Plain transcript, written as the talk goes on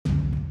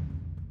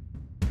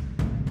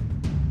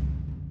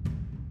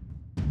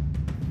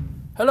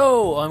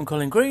Hello, I'm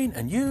Colin Green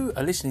and you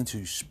are listening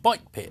to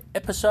Spike Pit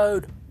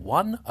episode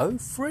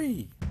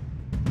 103.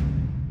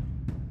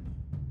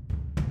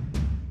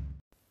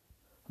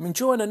 I'm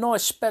enjoying a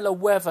nice spell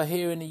of weather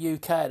here in the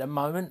UK at the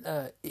moment.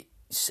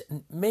 It's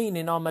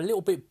meaning I'm a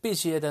little bit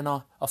busier than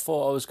I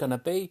thought I was going to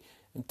be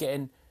and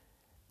getting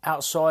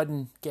outside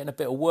and getting a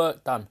bit of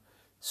work done.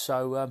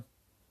 So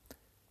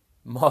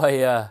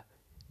my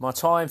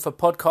time for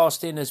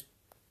podcasting is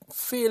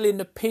feeling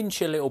the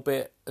pinch a little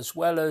bit, as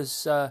well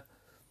as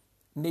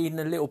needing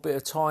a little bit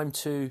of time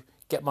to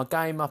get my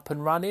game up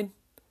and running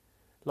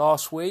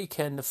last week,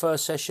 and the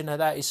first session of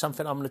that is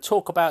something I'm going to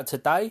talk about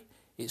today.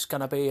 It's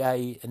going to be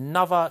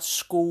another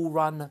school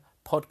run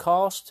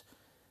podcast,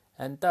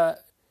 and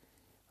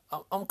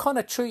I'm kind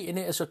of treating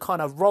it as a kind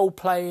of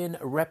role-playing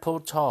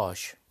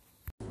reportage.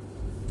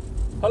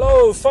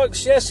 Hello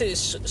folks, yes,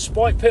 it's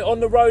Spike Pit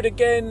on the road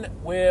again.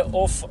 We're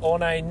off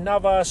on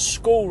another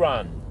school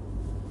run.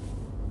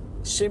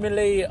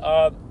 Seemingly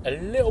a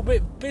little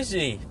bit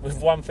busy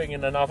with one thing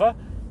and another,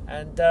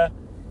 and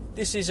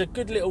this is a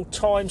good little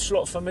time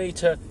slot for me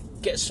to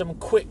get some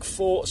quick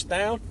thoughts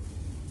down,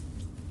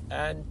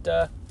 and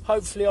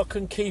hopefully I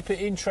can keep it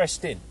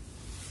interesting.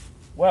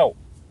 Well,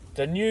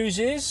 the news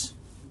is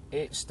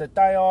it's the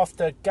day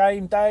after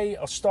game day.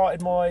 I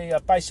started my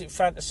basic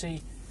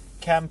fantasy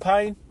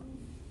campaign,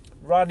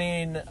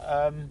 running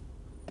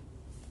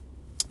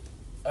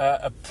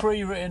a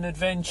pre-written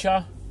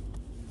adventure,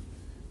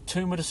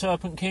 Tomb of the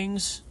Serpent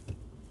Kings.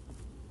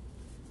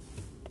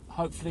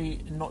 Hopefully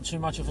not too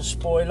much of a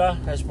spoiler,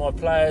 as my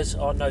players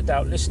are no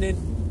doubt listening.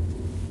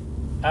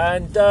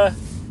 And so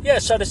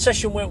the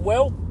session went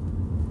well.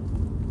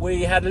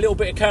 We had a little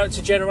bit of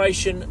character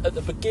generation at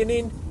the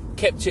beginning,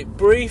 kept it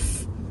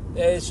brief.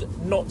 There's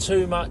not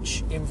too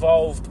much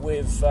involved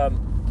with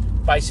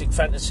basic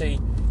fantasy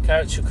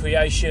character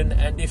creation,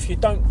 and if you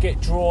don't get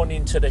drawn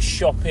into the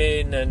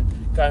shopping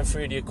and going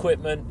through the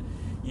equipment,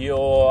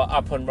 you're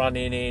up and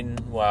running in,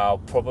 well,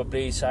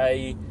 probably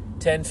say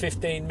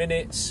 10-15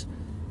 minutes.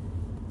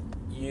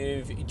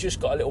 You've just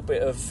got a little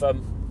bit of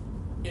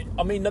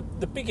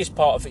the biggest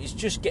part of it is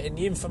just getting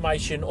the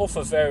information off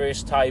of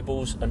various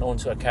tables and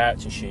onto a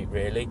character sheet,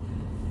 really.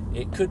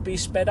 It could be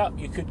sped up,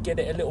 you could get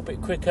it a little bit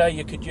quicker,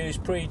 you could use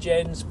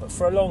pre-gens, but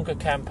for a longer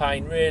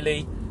campaign,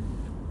 really,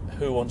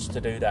 who wants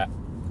to do that?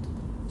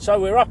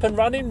 So we're up and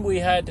running. We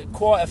had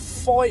quite a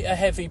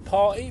fighter-heavy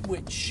party,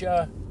 which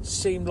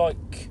seemed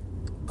like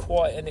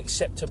quite an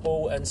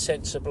acceptable and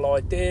sensible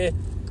idea.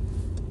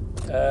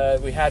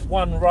 We had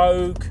one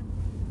rogue,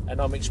 and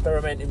I'm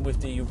experimenting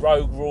with the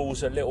rogue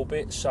rules a little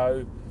bit,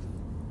 so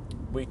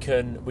we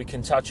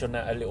can touch on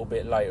that a little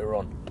bit later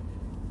on.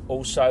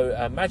 Also,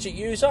 a magic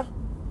user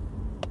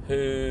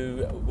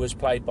who was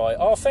played by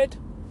Arfed.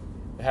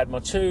 We had my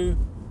two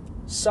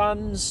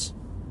sons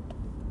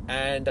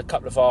and a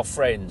couple of our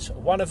friends.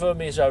 One of them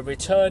is a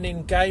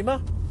returning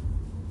gamer.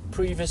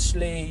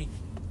 Previously,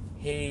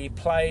 he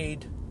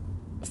played,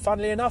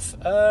 funnily enough,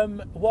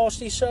 whilst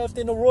he served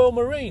in the Royal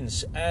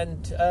Marines,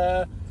 and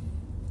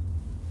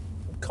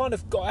kind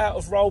of got out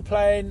of role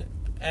playing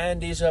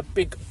and is a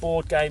big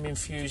board game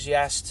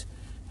enthusiast.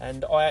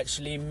 And I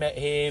actually met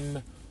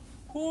him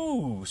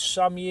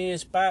some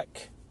years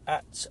back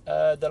at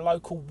the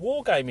local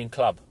wargaming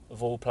club,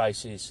 of all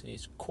places.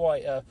 He's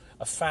quite a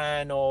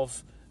fan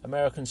of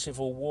American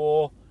Civil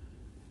War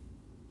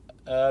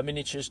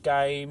miniatures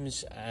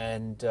games,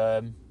 and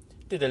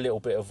did a little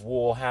bit of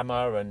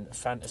Warhammer and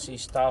fantasy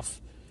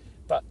stuff,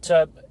 but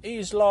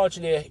he's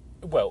largely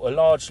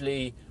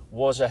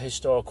was a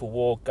historical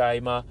war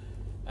gamer,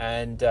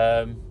 and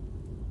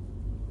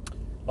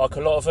like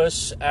a lot of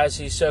us, as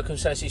his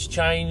circumstances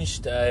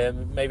changed,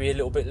 maybe a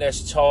little bit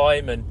less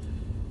time and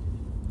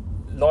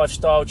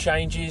lifestyle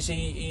changes,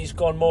 he's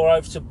gone more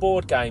over to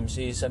board games.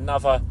 He's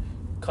another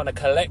kind of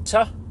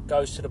collector,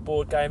 goes to the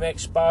Board Game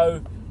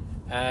Expo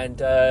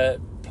and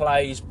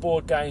plays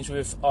board games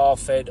with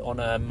Arfed on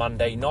a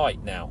Monday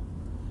night now.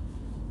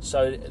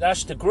 So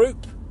that's the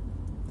group.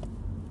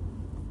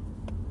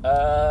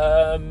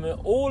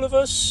 All of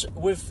us,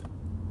 with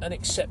an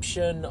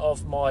exception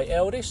of my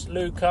eldest,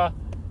 Luca,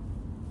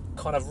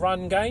 kind of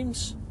run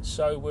games,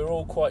 so we're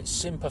all quite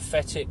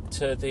sympathetic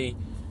to the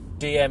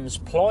DM's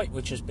plight,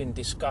 which has been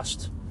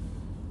discussed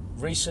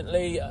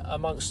recently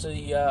amongst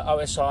the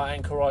OSR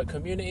Anchorite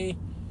community.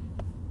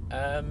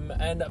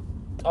 And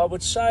I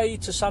would say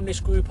to sum this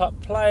group up,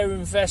 player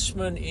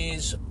investment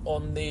is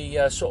on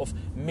the sort of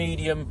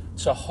medium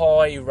to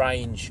high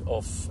range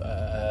of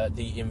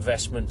the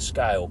investment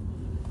scale,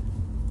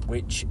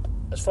 which,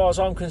 as far as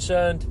I'm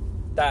concerned,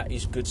 that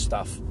is good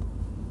stuff.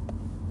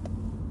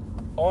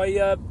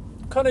 I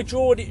kind of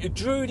drew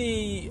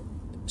the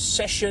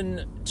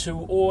session to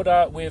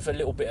order with a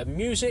little bit of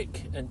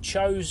music and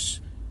chose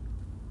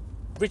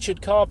John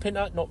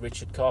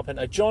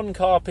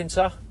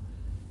Carpenter.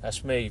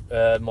 That's me,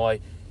 my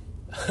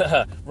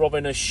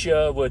Robin of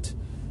Sherwood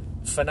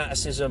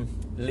fanaticism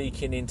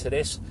leaking into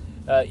this.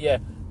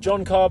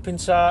 John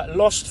Carpenter,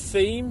 Lost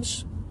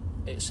Themes.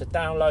 It's a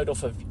download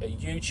off of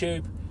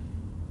YouTube,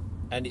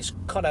 and it's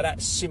kind of that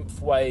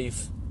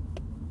synthwave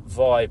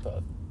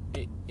vibe.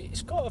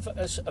 It's got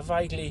a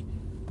vaguely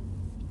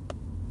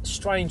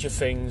Stranger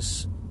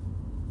Things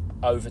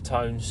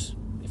overtones,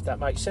 if that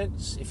makes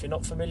sense, if you're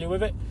not familiar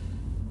with it.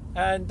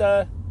 And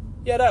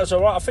yeah, that was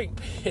alright. I think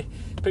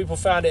people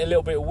found it a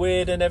little bit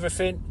weird and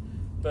everything,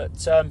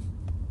 but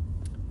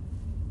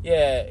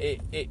yeah,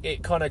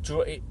 it kind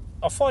of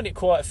I find it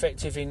quite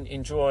effective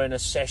in drawing a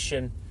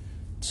session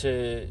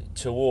to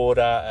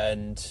order.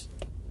 And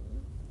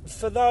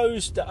for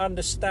those that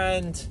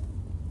understand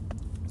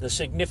the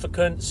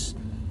significance,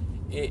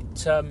 it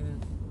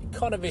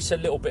kind of is a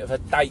little bit of a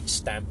date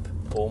stamp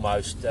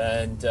almost,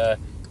 and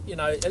you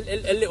know,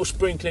 a little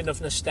sprinkling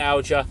of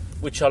nostalgia,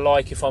 which I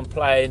like if I'm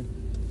playing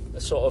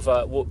a sort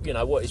of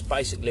what is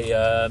basically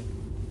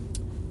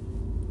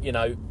you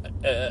know,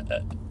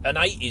 an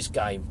 80s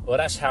game. Well,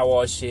 that's how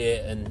I see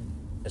it, and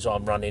as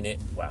I'm running it,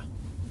 well,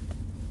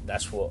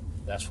 that's what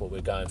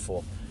we're going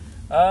for.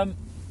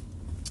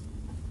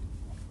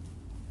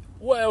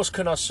 What else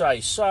can I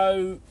say?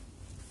 So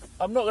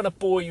I'm not going to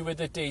bore you with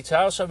the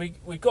details. So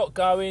we got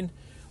going.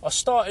 I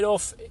started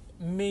off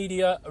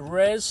media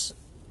res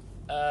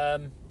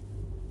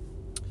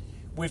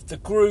with the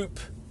group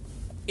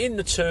in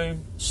the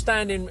tomb,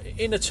 standing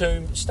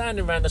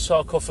around the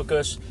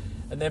sarcophagus,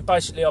 and then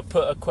basically I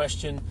put a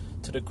question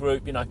to the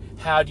group. You know,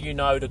 how do you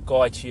know the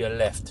guy to your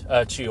left,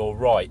 to your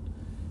right,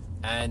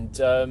 and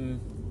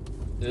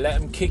let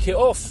them kick it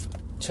off.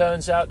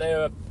 Turns out they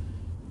were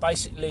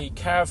basically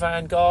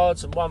caravan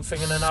guards and one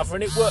thing and another,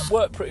 and it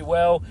worked pretty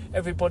well.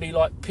 Everybody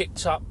like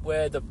picked up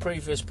where the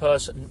previous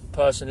person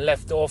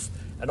left off,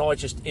 and I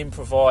just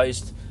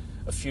improvised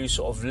a few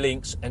sort of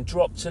links and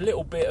dropped a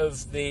little bit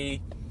of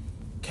the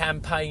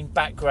campaign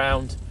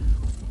background,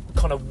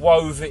 kind of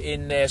wove it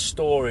in their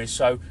stories.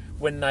 So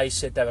when they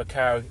said they were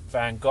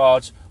caravan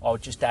guards, I'll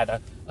just add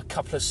a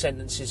couple of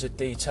sentences of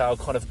detail,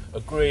 kind of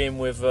agreeing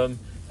with them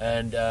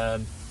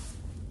and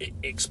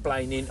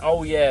explaining,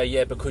 oh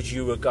yeah, because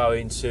you were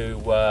going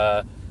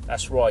to,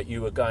 that's right,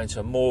 you were going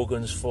to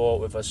Morgan's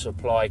Fort with a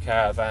supply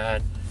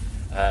caravan,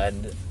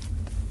 and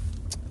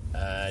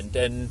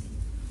then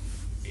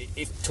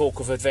if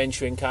talk of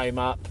adventuring came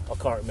up, I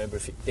can't remember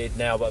if it did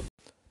now, but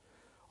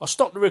I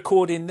stopped the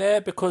recording there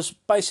because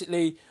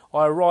basically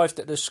I arrived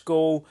at the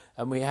school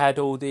and we had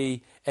all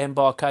the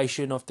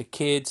embarkation of the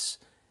kids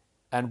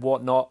and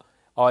whatnot.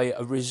 I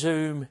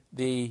resume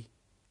the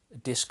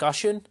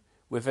discussion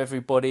with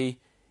everybody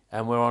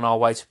and we're on our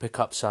way to pick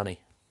up Sonny.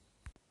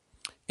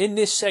 In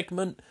this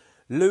segment,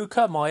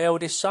 Luca, my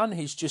eldest son,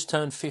 he's just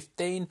turned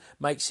 15,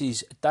 makes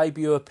his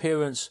debut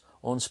appearance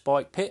on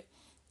Spike Pit.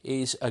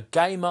 He's a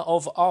gamer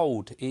of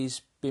old.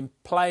 He's been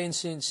playing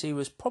since he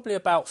was probably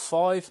about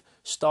 5.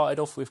 Started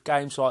off with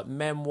games like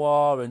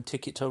Memoir and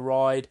Ticket to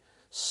Ride,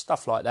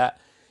 stuff like that.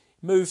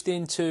 Moved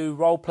into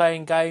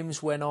role-playing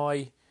games when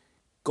I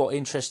got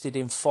interested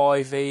in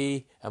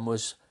 5e and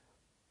was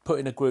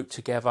putting a group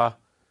together.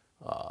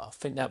 I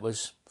think that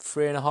was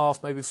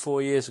 3.5, maybe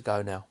 4 years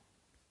ago now.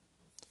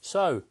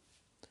 So,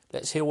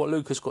 let's hear what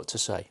Luca's got to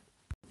say.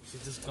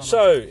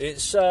 So,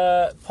 it's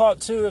part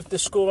 2 of the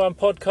School Run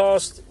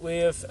podcast. We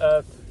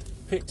have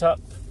picked up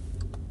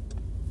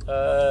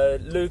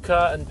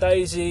Luca and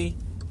Daisy,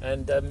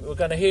 and we're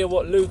going to hear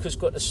what Luca's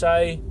got to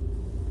say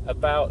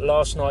about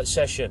last night's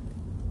session.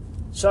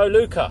 So,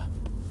 Luca,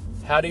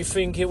 how do you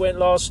think it went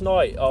last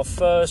night? Our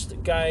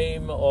first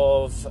game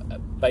of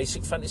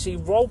basic fantasy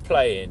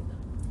role-playing.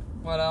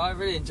 Well, I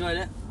really enjoyed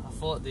it. I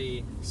thought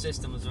the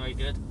system was very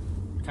good.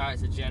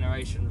 Character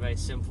generation, very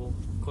simple,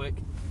 quick,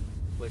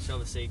 which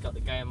obviously got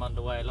the game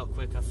underway a lot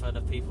quicker for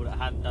the people that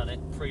hadn't done it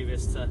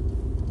previous to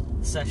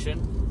the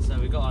session. So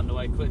we got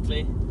underway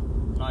quickly,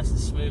 nice and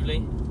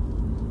smoothly.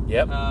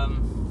 Yep.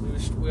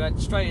 We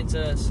went straight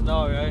into a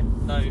scenario.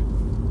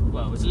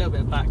 Well, it was a little bit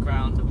of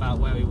background about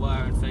where we were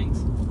and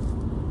things,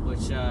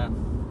 which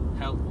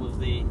helped with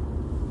the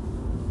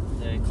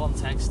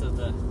context of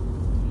the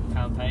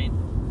campaign.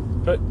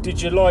 But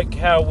did you like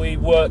how we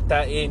worked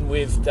that in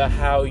with the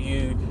how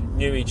you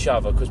knew each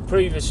other? Because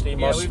previously,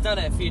 we've done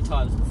it a few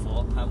times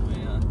before, haven't we?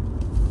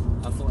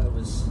 I thought it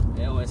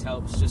always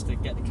helps just to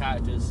get the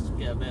characters,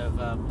 get a bit of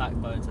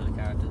backbone to the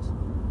characters,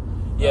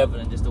 rather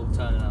than just all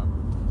turning out.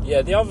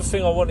 Yeah, the other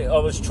thing I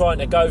was trying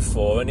to go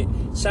for, and it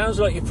sounds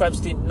like you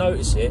perhaps didn't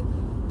notice it,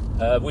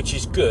 which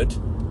is good,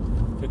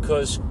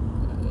 because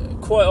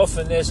quite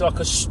often there's like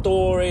a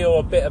story or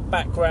a bit of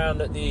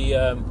background that the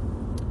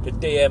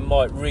DM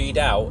might read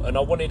out, and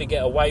I wanted to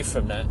get away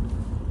from that,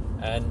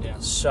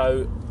 and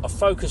so I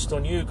focused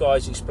on you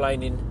guys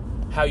explaining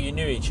how you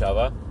knew each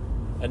other,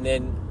 and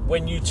then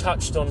when you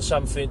touched on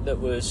something that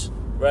was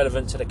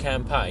relevant to the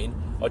campaign,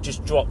 I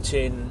just dropped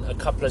in a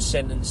couple of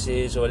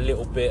sentences or a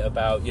little bit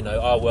about, I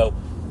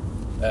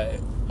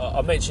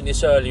mentioned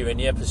this earlier in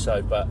the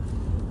episode, but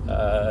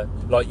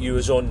like you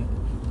was on,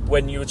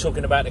 when you were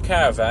talking about the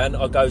caravan,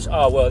 I goes,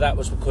 that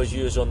was because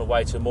you was on the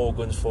way to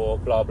Morgan's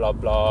Fort, blah, blah,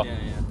 blah. Yeah.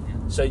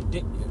 So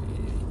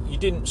you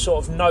didn't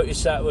sort of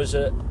notice that was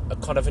a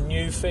kind of a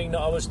new thing that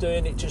I was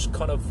doing? It just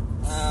kind of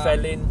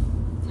fell in?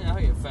 Yeah, I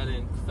think it fell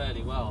in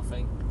fairly well, I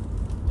think.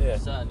 Yeah.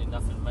 Certainly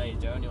nothing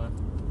major, anyway.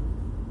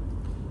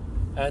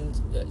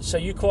 And so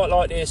you quite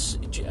like this.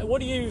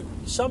 What do you?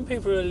 Some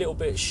people are a little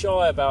bit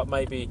shy about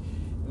maybe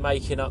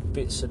making up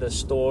bits of the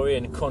story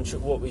and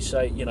what we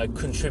say,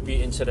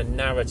 contributing to the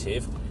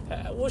narrative.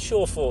 What's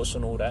your thoughts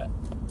on all that?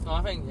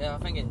 I think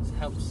it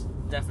helps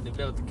definitely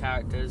build the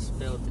characters,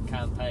 build the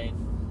campaign,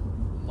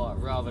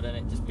 rather than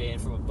it just being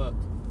from a book.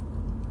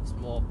 It's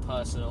more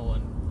personal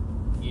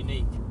and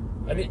unique.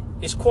 Really.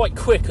 And it's quite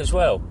quick as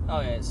well.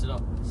 Oh yeah, it's a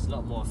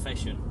lot more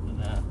efficient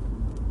than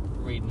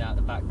reading out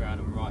the background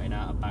and writing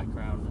out a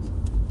background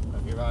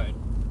of your own.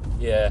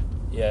 Yeah.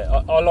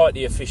 I like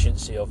the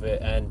efficiency of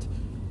it, and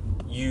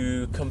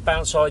you can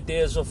bounce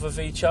ideas off of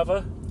each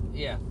other.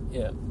 Yeah.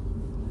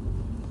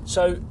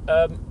 So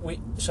we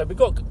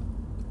got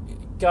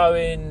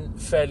going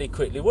fairly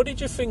quickly. What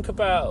did you think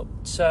about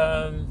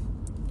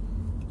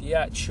the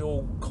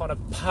actual kind of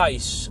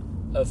pace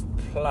of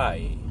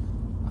play?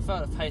 I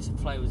felt the pace of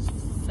play was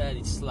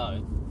fairly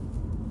slow.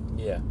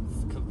 Yeah.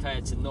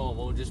 Compared to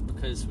normal, just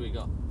because we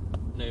got a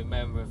new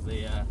member of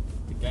the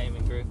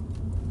gaming group.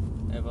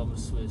 Everyone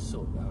was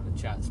sort of having a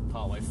chat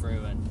part way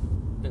through and a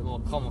bit more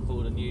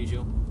comical than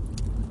usual.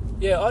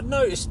 Yeah, I'd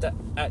noticed that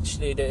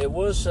actually that it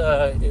was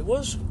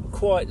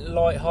quite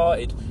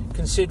light-hearted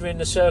considering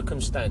the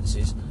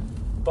circumstances.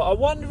 But I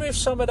wonder if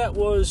some of that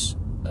was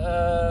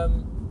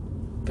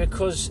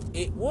because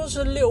it was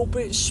a little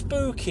bit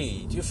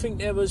spooky. Do you think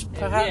there was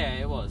perhaps? Yeah,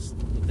 it was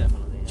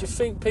definitely. Yeah. Do you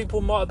think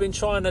people might have been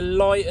trying to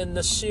lighten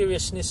the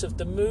seriousness of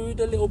the mood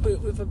a little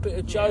bit with a bit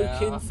of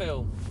joking? Yeah, I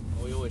feel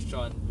we always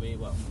try and we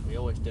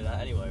always do that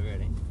anyway,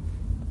 really.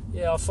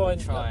 Yeah, I find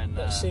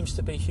that seems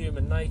to be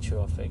human nature,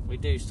 I think. We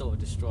do sort of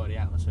destroy the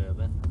atmosphere a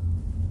bit.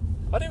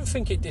 I didn't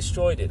think it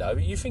destroyed it, though.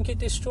 You think it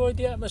destroyed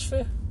the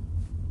atmosphere?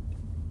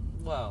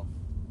 Well,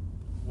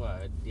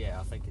 yeah,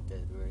 I think it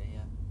did, really,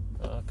 yeah.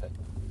 Oh, okay.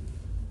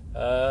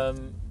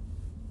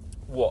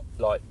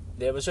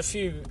 There was a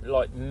few,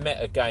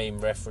 meta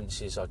game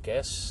references, I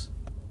guess.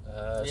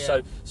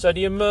 Yeah. So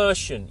the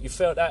immersion, you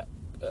felt that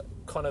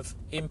kind of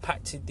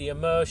impacted the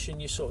immersion,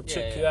 you sort of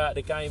took you out of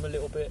the game a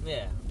little bit?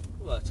 Yeah.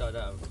 Well, which I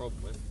don't have a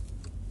problem with,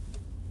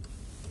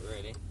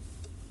 really.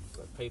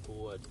 But people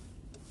would.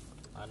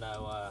 I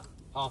know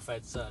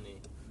Arfed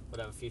certainly would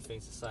have a few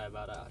things to say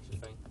about that, I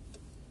should think.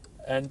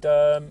 And,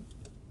 I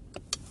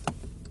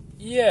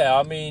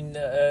mean,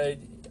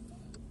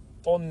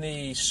 on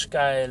the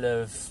scale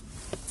of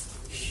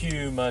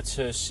humour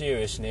to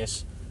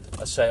seriousness,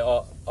 I say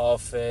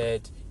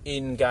Arfed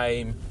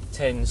in-game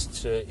tends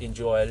to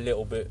enjoy a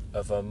little bit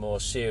of a more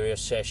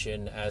serious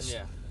session as...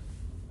 Yeah.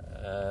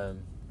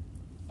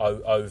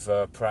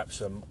 Over perhaps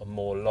a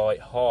more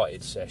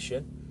light-hearted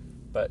session,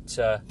 but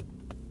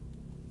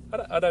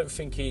I don't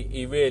think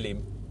he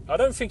really. I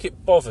don't think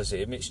it bothers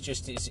him. It's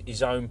just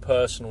his own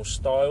personal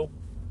style.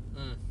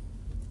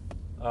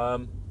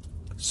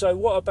 So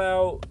what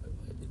about?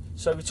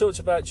 So we talked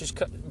about just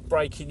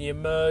breaking the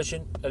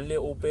immersion a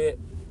little bit.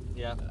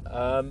 Yeah.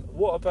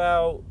 What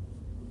about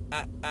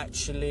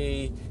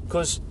actually?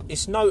 Because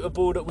it's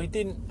notable that we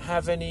didn't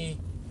have any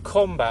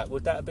combat.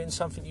 Would that have been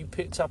something you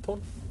picked up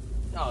on?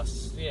 Oh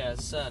yeah,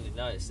 certainly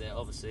noticed it.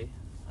 Obviously,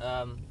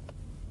 I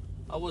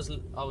was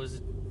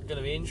going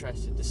to be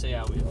interested to see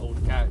how all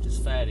the characters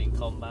fared in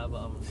combat, but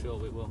I'm sure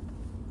we will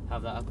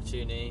have that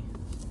opportunity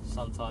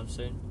sometime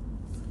soon.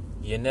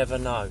 You never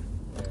know.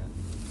 Yeah.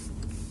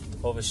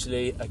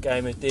 Obviously, a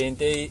game of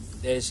D&D,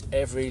 there's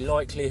every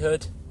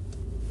likelihood.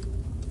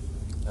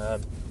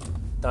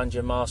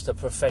 Dungeon Master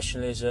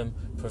professionalism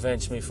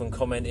prevents me from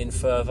commenting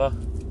further.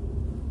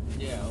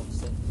 Yeah,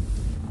 obviously.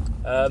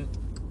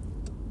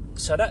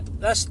 So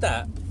that's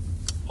that.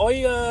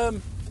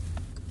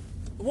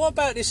 What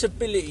about this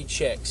ability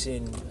checks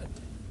in?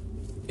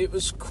 It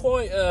was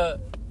quite a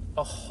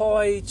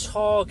high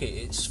target.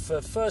 It's for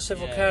first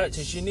level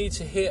characters. You need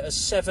to hit a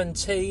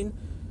 17,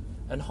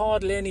 and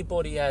hardly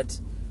anybody had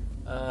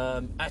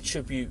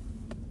attribute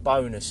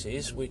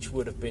bonuses, which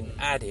would have been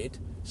added.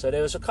 So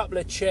there was a couple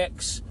of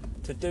checks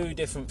to do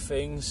different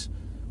things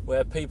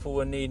where people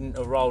were needing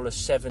to roll a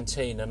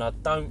 17, and I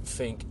don't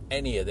think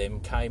any of them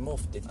came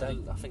off, did they?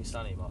 I think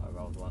Sonny might have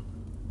rolled one.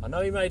 I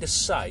know he made a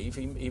save.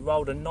 He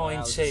rolled a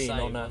 19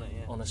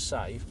 on a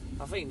save.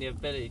 I think the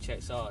ability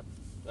checks are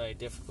very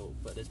difficult,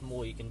 but there's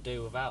more you can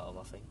do without them,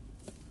 I think.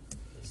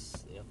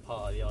 It's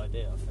part of the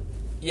idea, I think.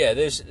 Yeah,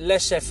 there's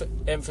less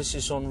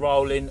emphasis on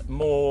rolling,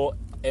 more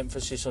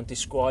emphasis on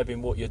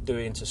describing what you're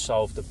doing to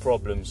solve the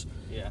problems.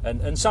 Yeah.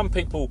 And some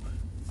people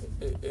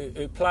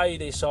who play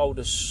this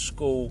older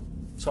school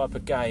type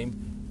of game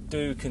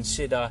do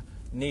consider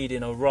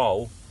needing a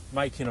roll,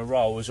 making a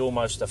roll as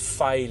almost a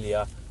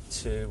failure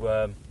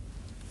to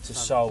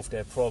solve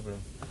their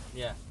problem.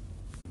 Yeah.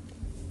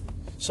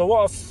 So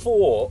what I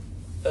thought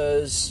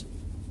is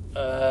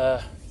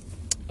a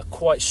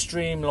quite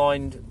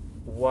streamlined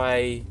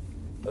way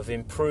of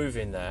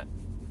improving that.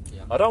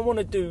 Yeah. I don't want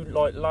to do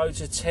loads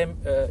of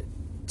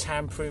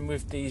tampering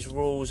with these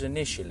rules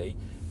initially,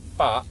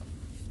 but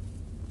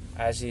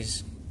as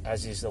is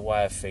the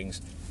way of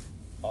things,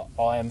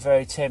 I am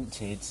very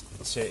tempted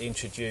to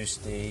introduce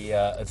the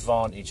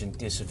advantage and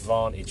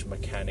disadvantage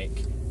mechanic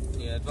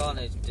Yeah,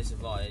 advantage,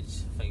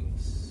 disadvantage, I think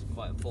is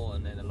quite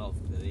important in a lot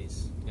of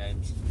these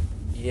games.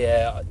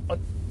 Yeah,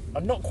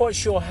 I'm not quite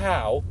sure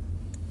how,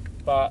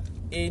 but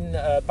in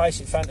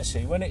Basic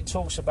Fantasy, when it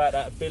talks about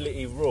that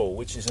ability rule,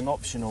 which is an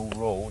optional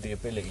rule, the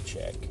ability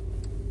check,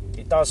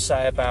 it does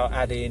say about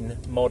adding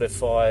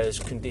modifiers,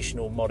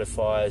 conditional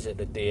modifiers at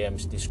the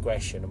DM's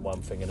discretion and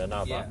one thing and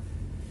another. Yeah.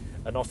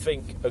 And I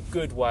think a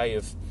good way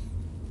of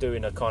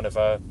doing a kind of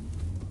a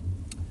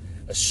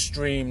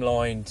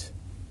streamlined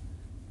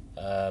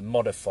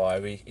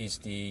modifier is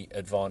the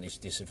advantage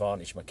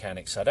disadvantage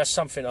mechanic. So that's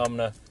something I'm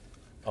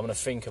gonna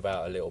think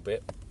about a little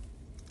bit.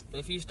 But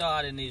if you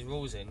start adding these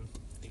rules in,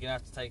 you're gonna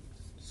have to take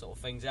sort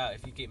of things out.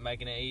 If you keep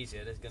making it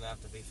easier, there's gonna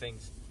have to be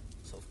things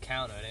sort of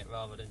countering it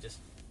rather than just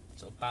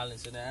sort of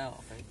balancing it out,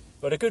 I think.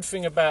 But the good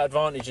thing about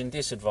advantage and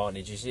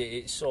disadvantage is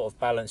it sort of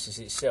balances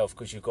itself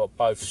because you've got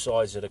both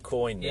sides of the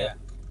coin there.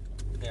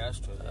 Yeah, that's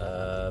true.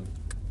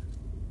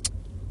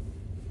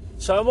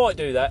 So I might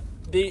do that.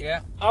 The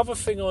Yeah. other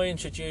thing I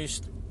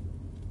introduced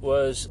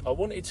was I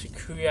wanted to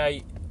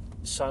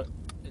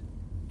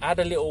add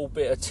a little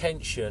bit of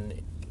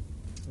tension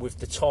with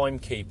the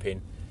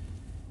timekeeping.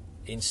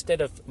 Instead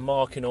of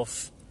marking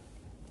off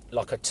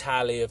like a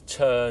tally of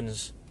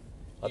turns,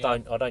 I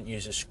don't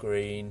use a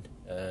screen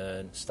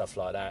and stuff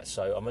like that.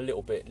 So I'm a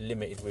little bit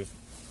limited with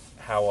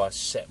how I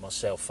set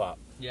myself up.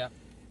 Yeah.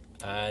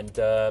 And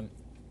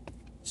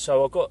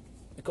so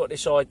I got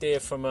this idea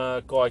from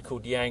a guy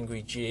called the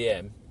Angry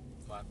GM.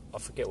 Right. I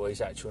forget what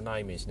his actual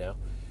name is now,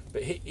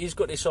 but he's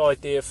got this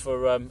idea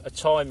for a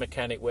time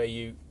mechanic where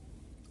you,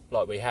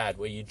 like we had,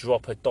 where you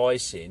drop a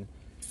dice in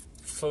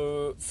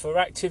for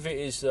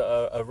activities that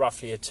are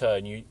roughly a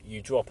turn.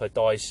 You drop a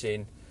dice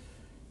in,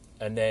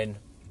 and then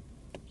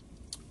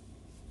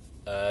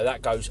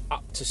that goes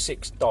up to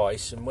 6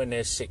 dice, and when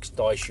there's 6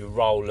 dice you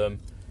roll them,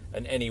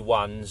 and any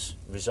ones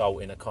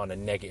result in a kind of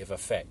negative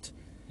effect.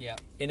 Yeah.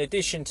 In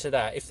addition to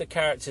that, if the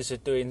characters are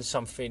doing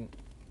something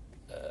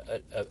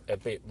a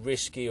bit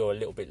risky or a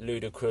little bit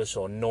ludicrous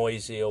or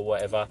noisy or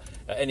whatever,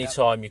 at any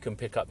time you can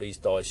pick up these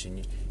dice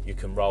and you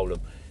can roll them.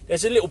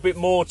 There's a little bit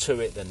more to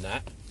it than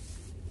that,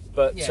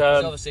 but Yeah,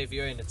 because obviously if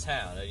you're in a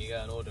town and you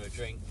go and order a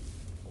drink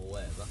or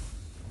whatever,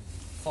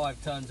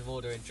 5 turns of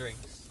ordering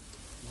drinks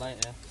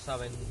later,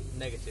 something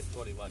negative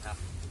probably won't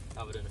happen,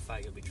 other than the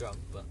fact you'll be drunk.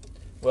 But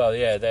well,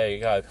 yeah, there you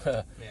go.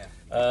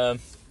 yeah.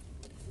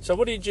 So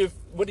what did you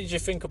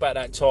think about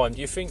that time?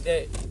 Do you think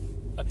that?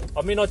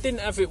 I mean, I didn't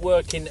have it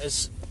working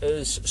as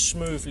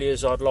smoothly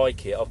as I'd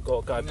like it. I've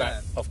got to go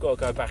back. I've got to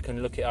go back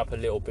and look it up a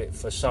little bit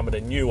for some of the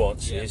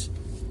nuances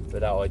for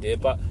that idea.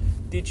 But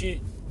did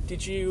you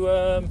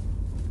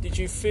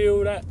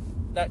feel that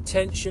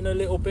tension a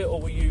little bit,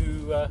 or were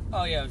you?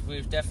 Oh yeah, I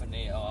was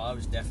definitely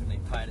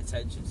paying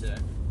attention to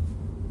it.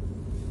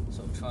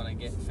 Sort of trying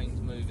to get things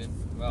moving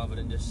rather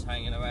than just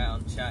hanging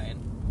around chatting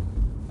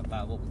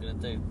about what we're going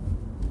to do.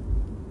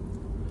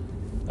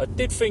 I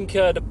did think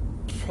the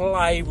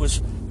play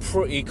was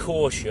pretty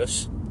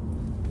cautious.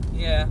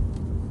 Yeah, a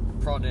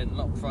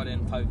lot of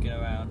prodding, poking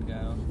around going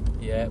on.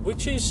 Yeah,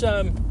 which is,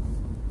 that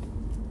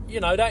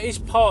is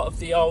part of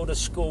the older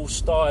school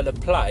style of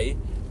play.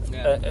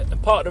 Yeah.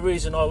 And part of the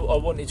reason I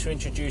wanted to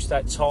introduce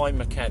that time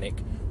mechanic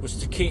was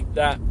to keep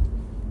that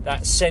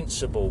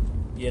sensible,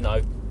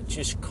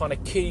 just kind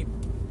of keep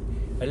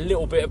a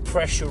little bit of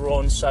pressure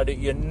on so that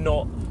you're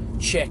not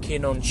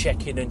checking all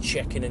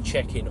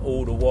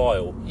the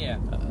while. Yeah.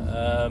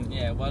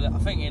 Well, I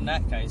think in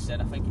that case,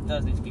 then I think it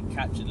does need to be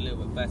captured a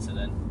little bit better.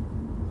 Then,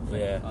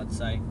 I'd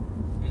say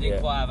it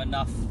didn't quite have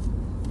enough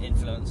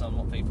influence on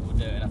what people were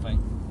doing. I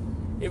think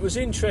it was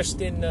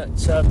interesting that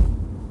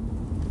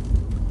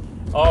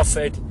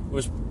Arfed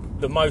was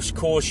the most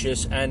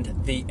cautious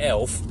and the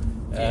elf,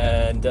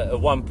 and at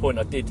one point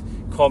I did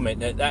comment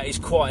that is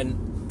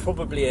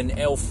probably an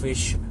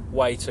elfish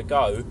way to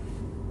go.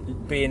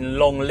 Being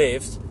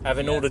long-lived,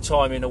 having all the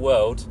time in the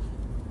world,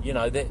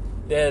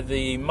 they're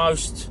the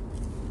most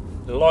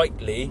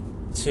likely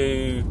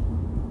to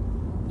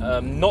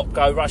not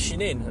go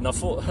rushing in, and I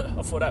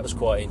thought that was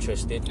quite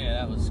interesting. Yeah,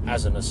 that was good.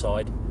 As an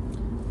aside.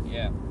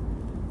 Yeah.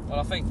 Well,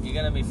 I think you're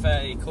going to be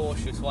fairly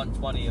cautious once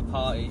one of your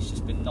party's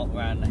just been knocked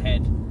round the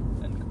head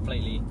and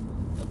completely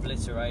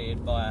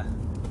obliterated by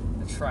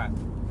a trap.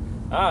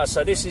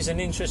 So this is an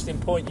interesting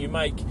point you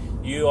make.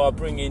 You are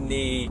bringing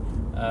the.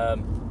 I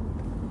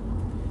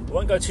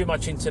won't go too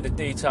much into the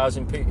details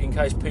in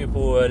case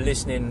people are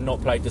listening and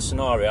not played the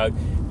scenario,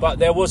 but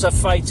there was a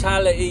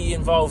fatality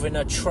involving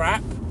a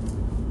trap,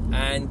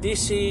 and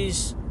this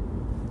is...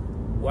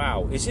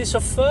 Wow, is this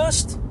a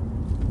first?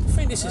 I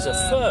think this is a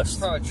first.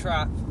 For a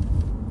trap.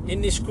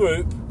 In this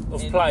group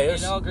of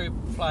players. In our group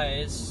of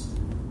players,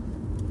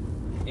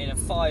 in a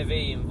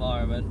 5e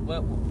environment,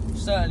 well,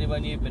 certainly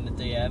when you've been the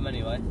DM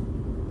anyway.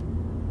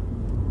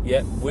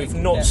 Yeah, we've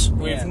not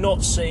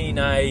seen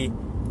a...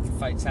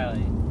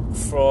 fatality.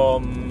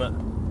 From,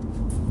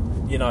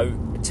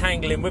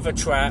 tangling with a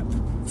trap,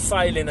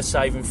 failing a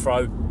saving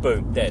throw,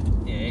 boom, dead.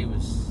 Yeah, he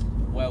was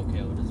well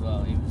killed as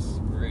well. He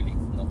was really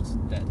not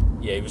dead.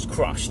 Yeah, he was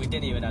crushed. We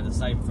didn't even have the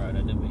saving throw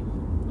though, did we?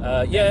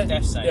 Yeah,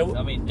 death save.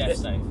 Death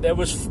save. There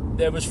was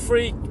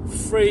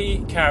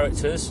three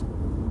characters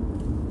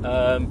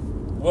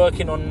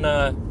working on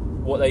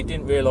what they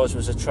didn't realise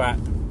was a trap.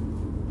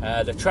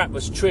 The trap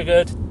was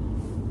triggered,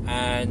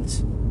 and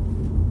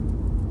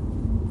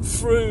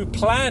through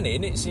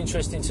planning, it's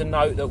interesting to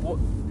note that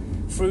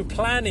through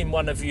planning,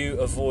 one of you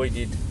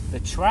avoided the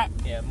trap.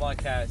 Yeah, my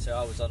character,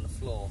 I was on the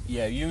floor.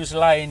 Yeah, you was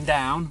laying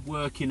down,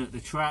 working at the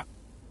trap.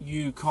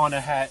 You kind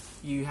of had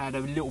a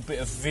little bit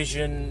of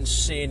vision,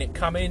 seeing it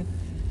coming.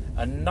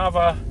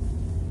 Another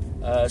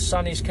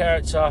Sonny's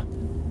character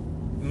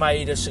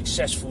made a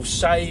successful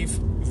save,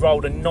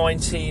 rolled a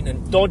 19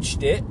 and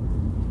dodged it,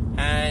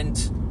 and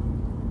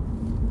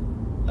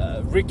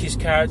Ricky's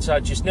character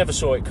just never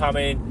saw it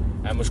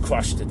coming and was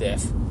crushed to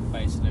death.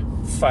 Basically.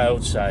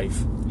 Failed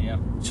save. Yeah.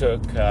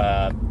 Took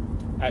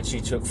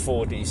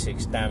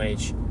 4d6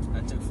 damage.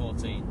 And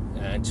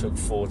took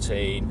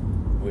 14.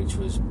 Which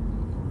was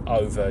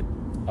over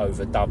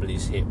double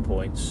his hit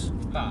points.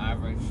 About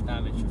average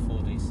damage for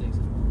 4d6.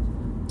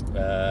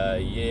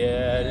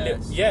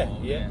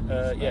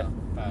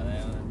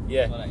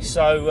 Yeah.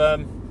 So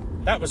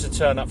that was a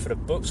turn up for the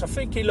books. I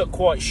think he looked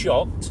quite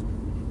shocked.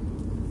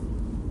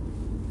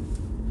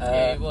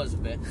 Yeah, he was a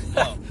bit.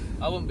 Well,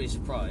 I wouldn't be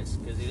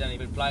surprised because he's only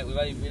been playing. We'd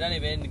only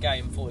been in the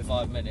game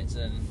 45 minutes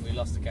and we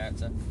lost the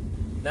character.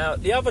 Now,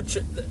 the other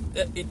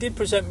it did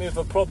present me with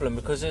a problem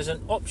because there's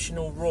an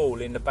optional rule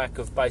in the back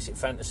of Basic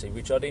Fantasy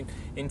which I'd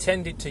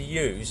intended to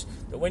use,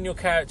 that when your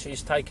character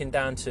is taken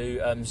down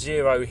to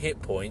 0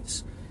 hit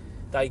points,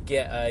 they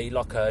get a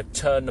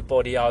turn the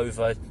body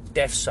over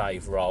death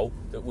save roll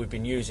that we've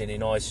been using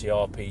in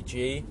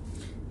ICRPG.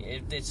 Yeah,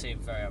 it did seem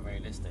very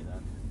unrealistic though.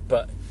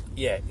 But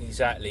yeah,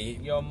 exactly.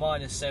 You're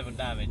 -7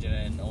 damage and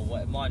then, I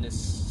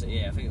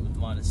think it was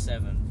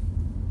 -7.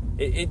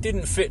 It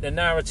didn't fit the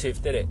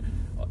narrative, did it?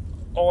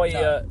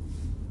 I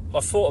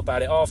thought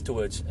about it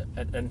afterwards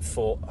and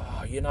thought,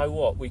 you know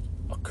what, I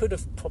could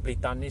have probably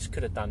done this,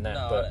 could have done that,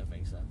 no, but I don't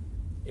think so.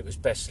 It was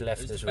best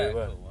left as we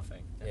were. Cool, I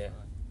think. Definitely. Yeah.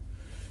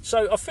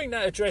 So I think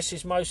that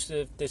addresses most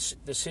of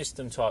the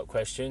system type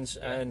questions,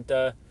 and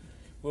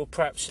we'll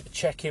perhaps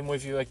check in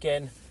with you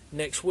again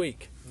next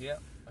week. Yeah.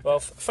 Okay. Well,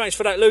 thanks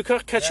for that, Luca.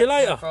 Catch you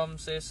later. No problem.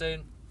 See you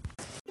soon.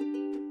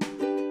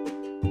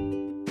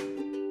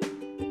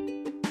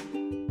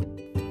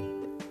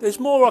 There's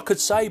more I could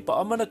say, but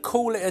I'm going to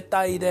call it a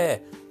day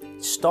there.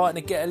 It's starting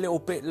to get a little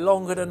bit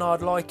longer than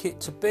I'd like it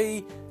to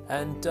be,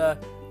 and I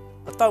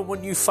don't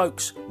want you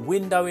folks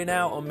windowing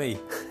out on me.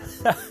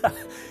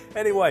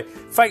 Anyway,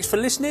 thanks for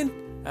listening,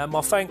 and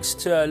my thanks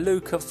to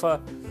Luca for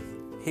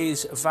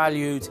his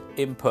valued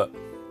input.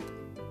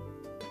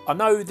 I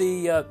know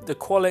the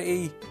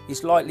quality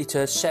is likely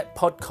to set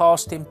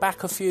podcasting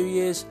back a few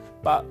years,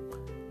 but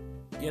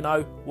you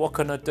know, what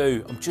can I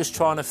do? I'm just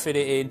trying to fit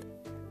it in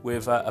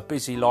with a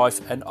busy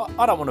life, and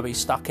I don't want to be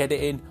stuck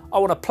editing. I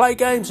want to play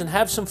games and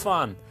have some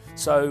fun.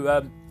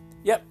 So,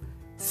 yep,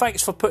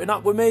 thanks for putting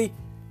up with me.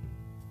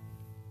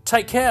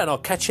 Take care, and I'll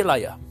catch you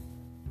later.